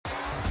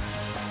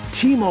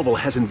T-Mobile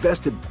has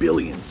invested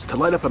billions to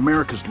light up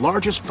America's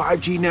largest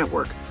 5G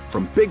network,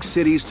 from big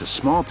cities to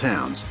small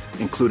towns,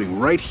 including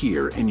right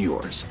here in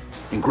yours.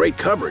 And great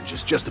coverage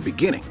is just the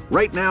beginning.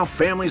 Right now,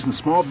 families and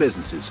small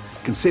businesses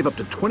can save up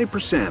to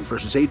 20%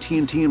 versus AT&T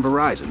and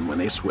Verizon when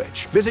they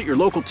switch. Visit your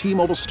local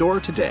T-Mobile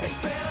store today.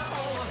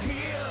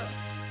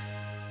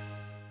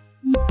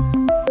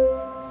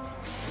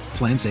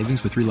 Plan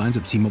savings with 3 lines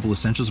of T-Mobile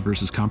Essentials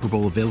versus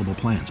comparable available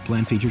plans.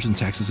 Plan features and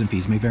taxes and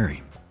fees may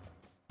vary.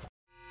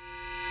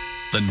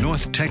 The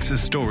North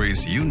Texas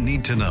stories you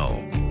need to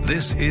know.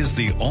 This is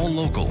the All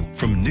Local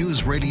from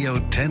News Radio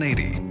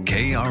 1080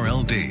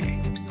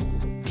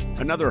 KRLD.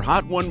 Another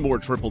hot one, more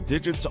triple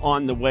digits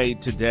on the way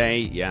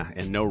today. Yeah,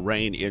 and no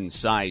rain in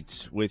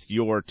sight with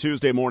your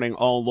Tuesday morning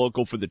All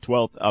Local for the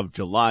 12th of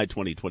July,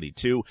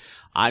 2022.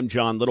 I'm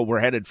John Little. We're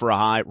headed for a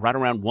high right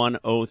around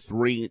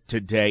 103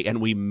 today,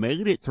 and we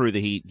made it through the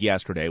heat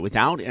yesterday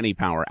without any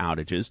power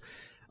outages,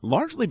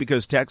 largely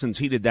because Texans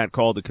heeded that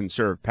call to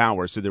conserve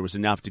power, so there was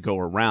enough to go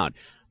around.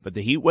 But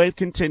the heat wave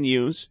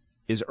continues.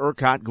 Is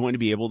ERCOT going to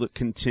be able to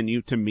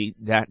continue to meet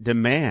that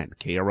demand?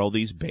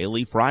 KRLD's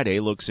Bailey Friday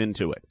looks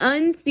into it.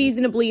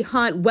 Unseasonably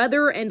hot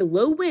weather and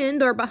low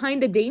wind are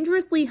behind a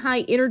dangerously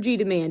high energy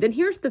demand. And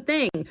here's the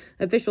thing.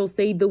 Officials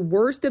say the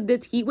worst of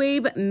this heat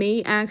wave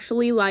may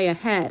actually lie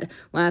ahead.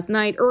 Last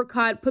night,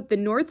 ERCOT put the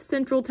north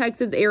central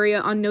Texas area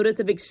on notice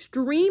of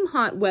extreme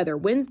hot weather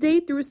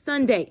Wednesday through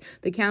Sunday.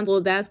 The council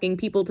is asking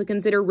people to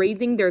consider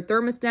raising their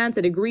thermostats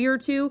a degree or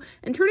two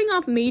and turning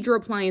off major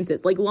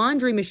appliances like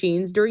laundry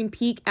machines during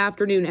peak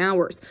afternoon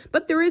hours.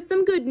 But there is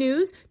some good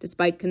news.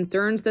 Despite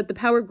concerns that the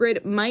power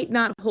grid might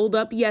not hold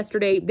up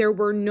yesterday, there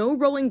were no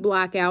rolling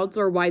blackouts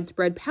or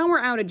widespread power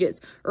outages.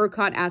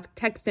 ERCOT asked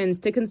Texans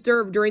to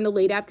conserve during the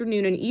late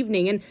afternoon and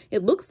evening, and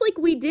it looks like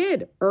we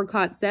did.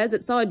 ERCOT says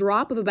it saw a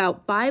drop of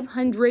about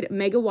 500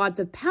 megawatts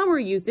of power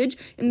usage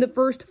in the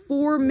first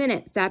 4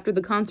 minutes after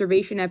the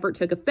conservation effort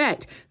took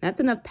effect. That's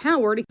enough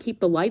power to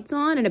keep the lights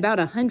on in about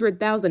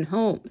 100,000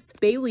 homes.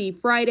 Bailey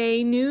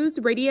Friday, News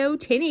Radio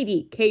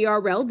 1080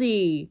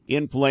 KRLD.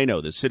 In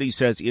Plano, the city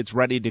says it's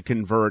ready to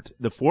convert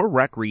the 4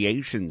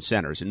 recreation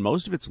centers and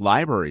most of its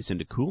libraries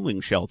into cooling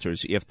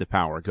shelters if the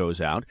power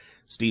goes out.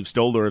 Steve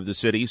Stoller of the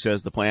city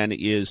says the plan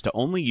is to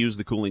only use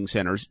the cooling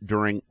centers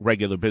during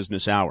regular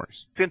business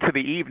hours. Into the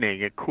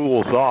evening, it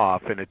cools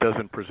off and it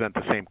doesn't present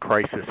the same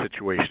crisis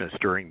situation as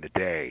during the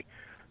day.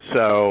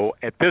 So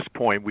at this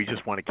point, we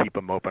just want to keep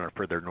them open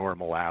for their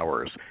normal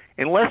hours.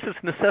 Unless it's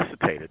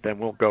necessitated, then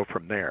we'll go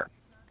from there.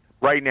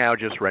 Right now,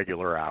 just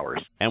regular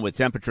hours. And with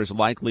temperatures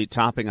likely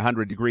topping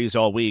 100 degrees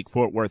all week,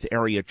 Fort Worth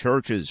area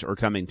churches are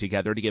coming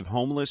together to give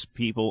homeless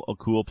people a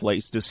cool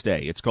place to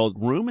stay. It's called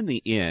Room in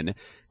the Inn,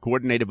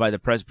 coordinated by the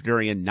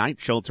Presbyterian Night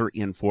Shelter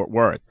in Fort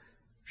Worth.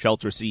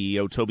 Shelter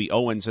CEO Toby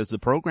Owen says the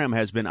program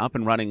has been up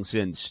and running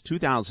since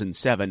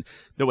 2007,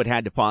 though it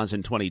had to pause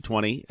in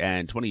 2020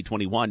 and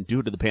 2021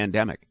 due to the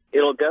pandemic.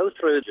 It'll go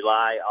through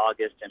July,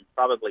 August, and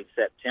probably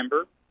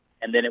September.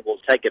 And then it will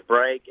take a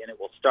break, and it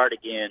will start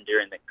again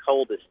during the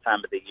coldest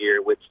time of the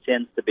year, which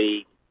tends to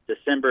be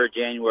December,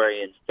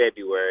 January, and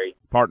February.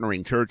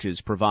 Partnering churches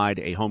provide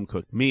a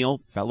home-cooked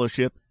meal,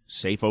 fellowship,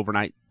 safe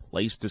overnight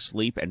place to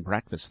sleep, and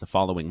breakfast the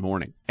following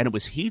morning. And it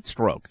was heat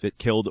stroke that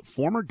killed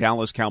former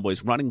Dallas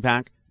Cowboys running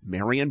back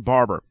Marion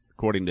Barber,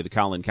 according to the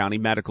Collin County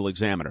Medical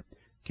Examiner.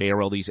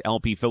 KRLD's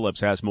LP Phillips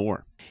has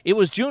more. It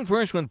was June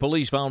 1st when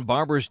police found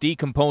Barber's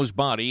decomposed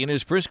body in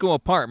his Frisco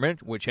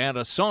apartment, which had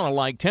a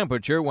sauna-like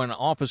temperature, when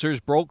officers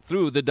broke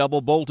through the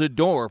double-bolted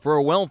door for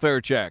a welfare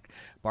check.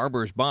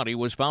 Barber's body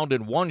was found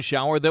in one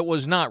shower that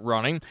was not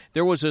running.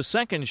 There was a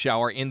second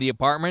shower in the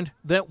apartment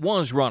that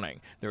was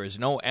running. There is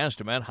no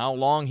estimate how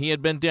long he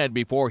had been dead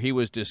before he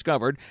was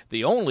discovered.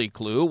 The only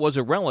clue was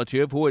a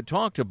relative who had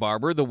talked to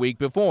Barber the week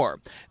before.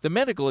 The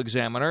medical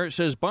examiner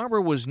says Barber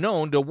was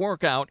known to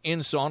work out in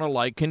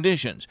sauna-like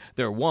conditions.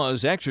 There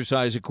was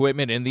exercise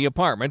equipment in the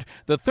apartment.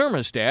 The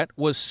thermostat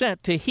was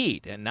set to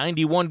heat at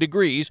 91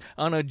 degrees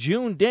on a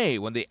June day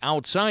when the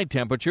outside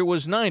temperature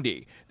was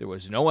 90. There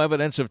was no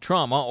evidence of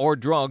trauma or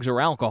drugs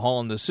or alcohol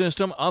in the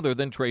system other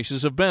than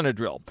traces of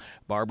Benadryl.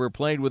 Barber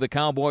played with the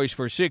Cowboys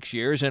for 6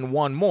 years and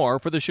one more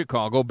for the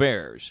Chicago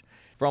Bears.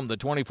 From the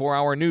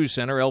 24-hour news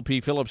center,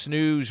 LP Phillips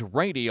News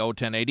Radio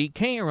 1080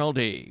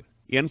 KRLD.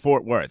 In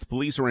Fort Worth,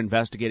 police are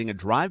investigating a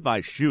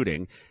drive-by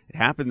shooting. It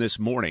happened this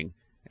morning,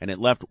 and it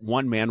left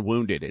one man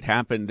wounded. It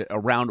happened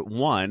around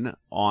 1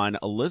 on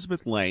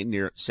Elizabeth Lane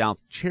near South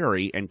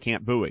Cherry and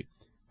Camp Bowie.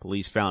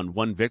 Police found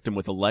one victim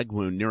with a leg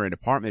wound near an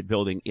apartment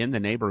building in the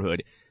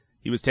neighborhood.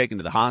 He was taken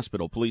to the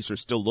hospital. Police are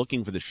still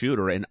looking for the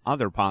shooter and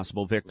other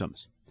possible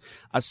victims.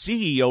 A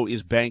CEO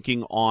is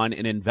banking on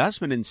an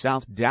investment in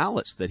South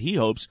Dallas that he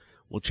hopes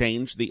will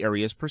change the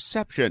area's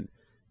perception.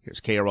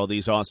 Here's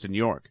KRLD's Austin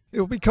York. It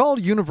will be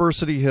called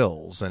University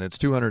Hills, and its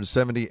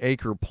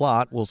 270-acre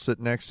plot will sit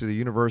next to the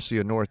University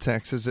of North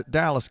Texas at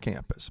Dallas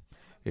campus.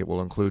 It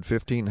will include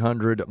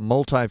 1,500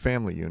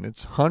 multifamily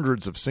units,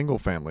 hundreds of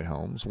single-family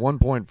homes,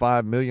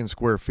 1.5 million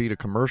square feet of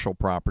commercial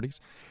properties,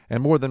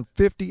 and more than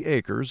 50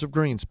 acres of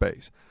green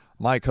space.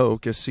 Mike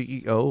Hoke is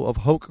CEO of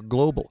Hoke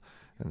Global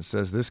and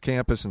says this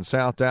campus in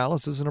South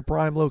Dallas is in a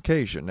prime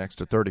location next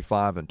to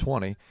 35 and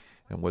 20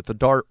 and with the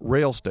DART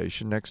rail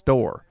station next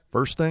door.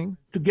 First thing?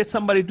 To get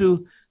somebody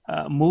to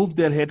move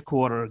their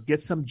headquarters,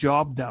 get some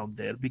job down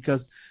there,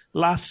 because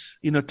last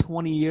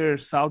 20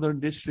 years,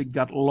 Southern District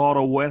got a lot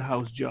of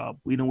warehouse job.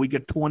 We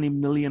get 20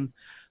 million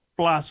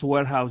plus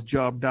warehouse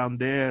job down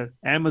there.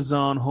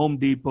 Amazon, Home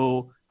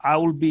Depot. I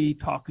will be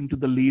talking to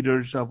the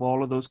leaders of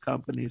all of those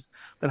companies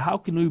that how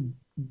can we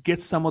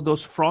get some of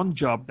those front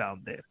job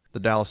down there.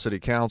 The Dallas City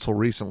Council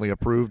recently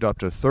approved up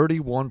to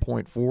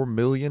 $31.4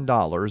 million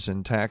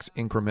in tax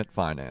increment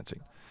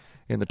financing.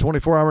 In the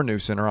 24-hour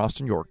news center,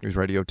 Austin York, News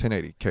Radio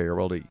 1080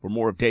 KRLD. For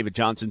more of David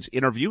Johnson's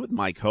interview with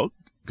Mike Hoke,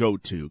 go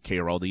to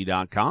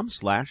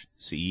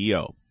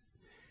krld.com/CEO.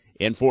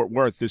 In Fort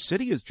Worth, the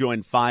city has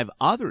joined 5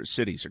 other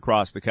cities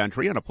across the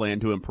country on a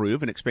plan to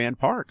improve and expand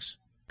parks.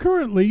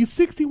 Currently,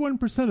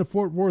 61% of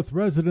Fort Worth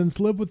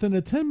residents live within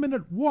a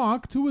 10-minute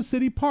walk to a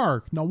city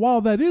park. Now, while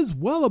that is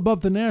well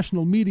above the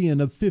national median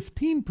of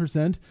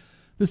 15%,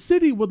 the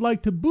city would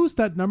like to boost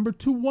that number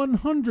to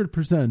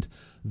 100%.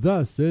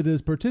 Thus, it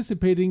is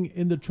participating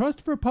in the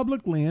Trust for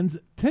Public Lands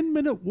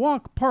 10-Minute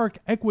Walk Park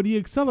Equity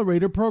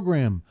Accelerator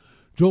program.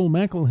 Joel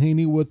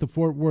McElhaney with the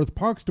Fort Worth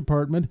Parks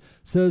Department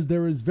says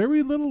there is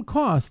very little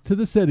cost to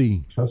the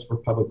city. Trust for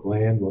Public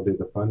Land will do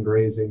the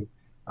fundraising.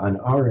 On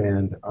our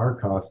end, our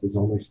cost is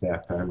only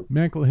staff time.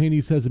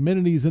 McElhaney says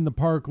amenities in the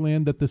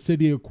parkland that the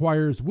city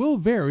acquires will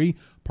vary.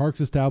 Parks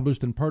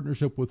established in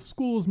partnership with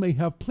schools may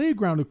have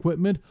playground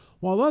equipment,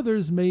 while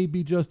others may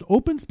be just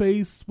open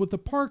space with a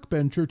park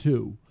bench or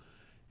two.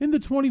 In the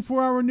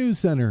 24-hour news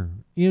center,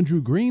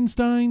 Andrew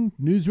Greenstein,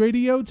 News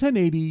Radio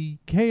 1080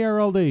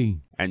 KRLD.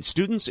 And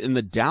students in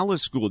the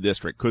Dallas School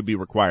District could be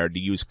required to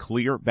use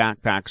clear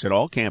backpacks at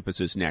all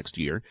campuses next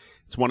year.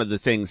 It's one of the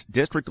things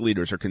district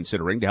leaders are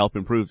considering to help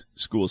improve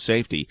school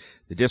safety.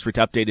 The district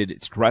updated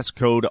its dress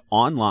code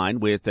online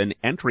with an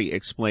entry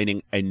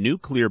explaining a new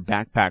clear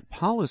backpack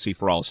policy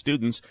for all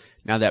students.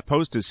 Now that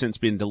post has since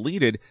been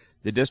deleted.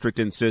 The district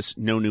insists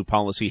no new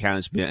policy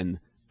has been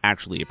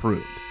actually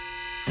approved.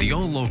 The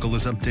All Local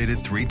is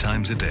updated 3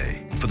 times a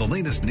day. For the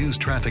latest news,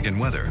 traffic, and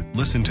weather,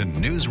 listen to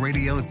News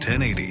Radio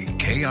 1080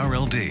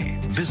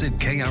 KRLD. Visit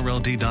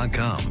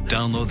KRLD.com,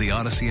 download the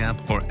Odyssey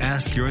app, or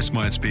ask your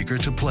smart speaker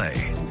to play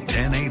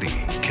 1080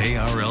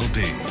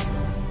 KRLD.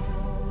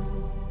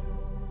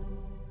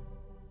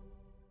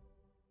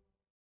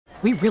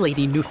 We really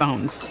need new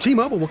phones.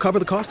 T-Mobile will cover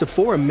the cost of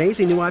 4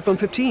 amazing new iPhone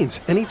 15s,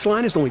 and each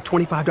line is only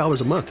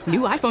 $25 a month.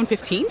 New iPhone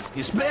 15s?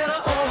 It's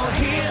better over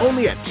here.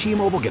 Only at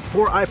T-Mobile, get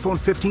 4 iPhone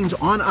 15s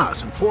on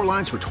us and 4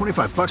 lines for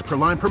 $25 per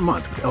line per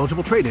month with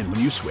eligible trade-in when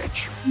you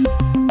switch.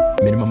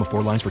 Minimum of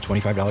 4 lines for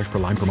 $25 per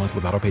line per month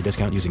with autopay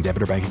discount using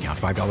debit or bank account.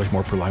 $5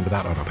 more per line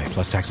without autopay,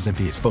 plus taxes and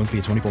fees. Phone fee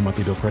at 24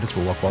 monthly bill credits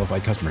for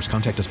well-qualified customers.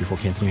 Contact us before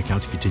canceling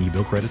account to continue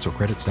bill credits or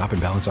credit stop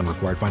and balance on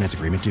required finance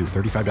agreement due.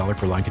 $35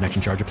 per line connection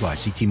charge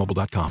applies. See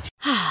T-Mobile.com.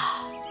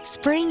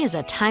 Spring is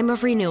a time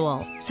of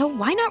renewal, so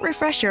why not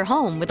refresh your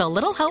home with a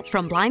little help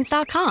from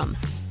Blinds.com?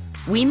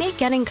 We make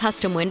getting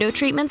custom window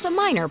treatments a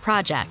minor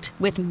project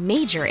with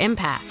major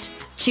impact.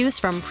 Choose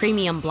from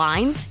premium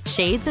blinds,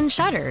 shades, and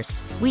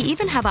shutters. We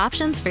even have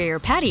options for your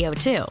patio,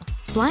 too.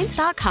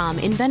 Blinds.com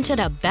invented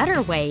a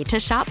better way to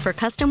shop for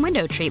custom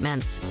window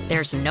treatments.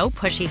 There's no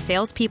pushy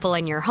salespeople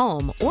in your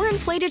home or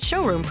inflated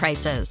showroom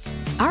prices.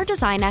 Our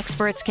design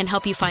experts can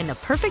help you find the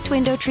perfect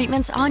window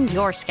treatments on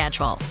your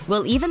schedule.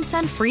 We'll even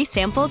send free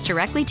samples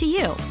directly to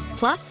you.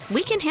 Plus,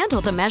 we can handle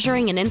the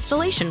measuring and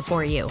installation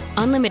for you.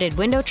 Unlimited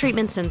window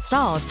treatments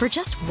installed for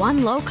just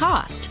one low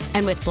cost.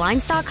 And with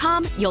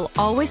Blinds.com, you'll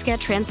always get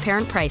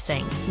transparent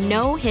pricing.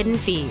 No hidden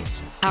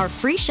fees. Our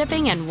free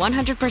shipping and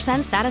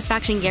 100%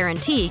 satisfaction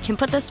guarantee can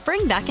put the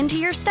spring back into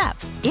your step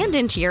and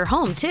into your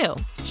home, too.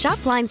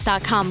 Shop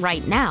Blinds.com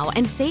right now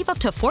and save up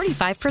to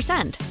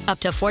 45%.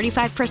 Up to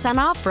 45%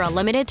 off for a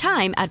limited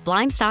time at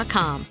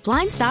Blinds.com.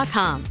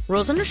 Blinds.com.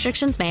 Rules and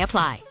restrictions may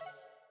apply.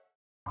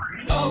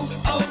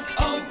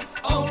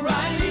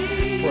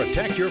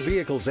 Protect your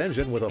vehicle's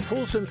engine with a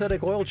full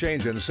synthetic oil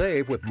change and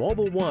save with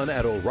Mobil 1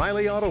 at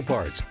O'Reilly Auto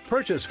Parts.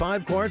 Purchase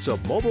 5 quarts of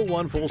Mobil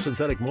 1 full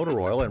synthetic motor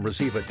oil and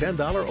receive a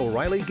 $10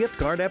 O'Reilly gift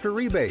card after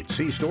rebate.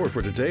 See store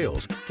for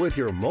details. With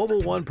your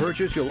Mobil 1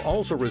 purchase, you'll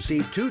also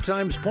receive 2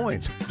 times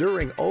points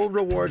during Old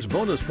Rewards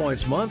Bonus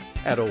Points Month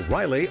at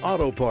O'Reilly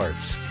Auto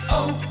Parts.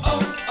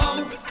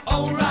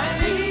 O'Reilly.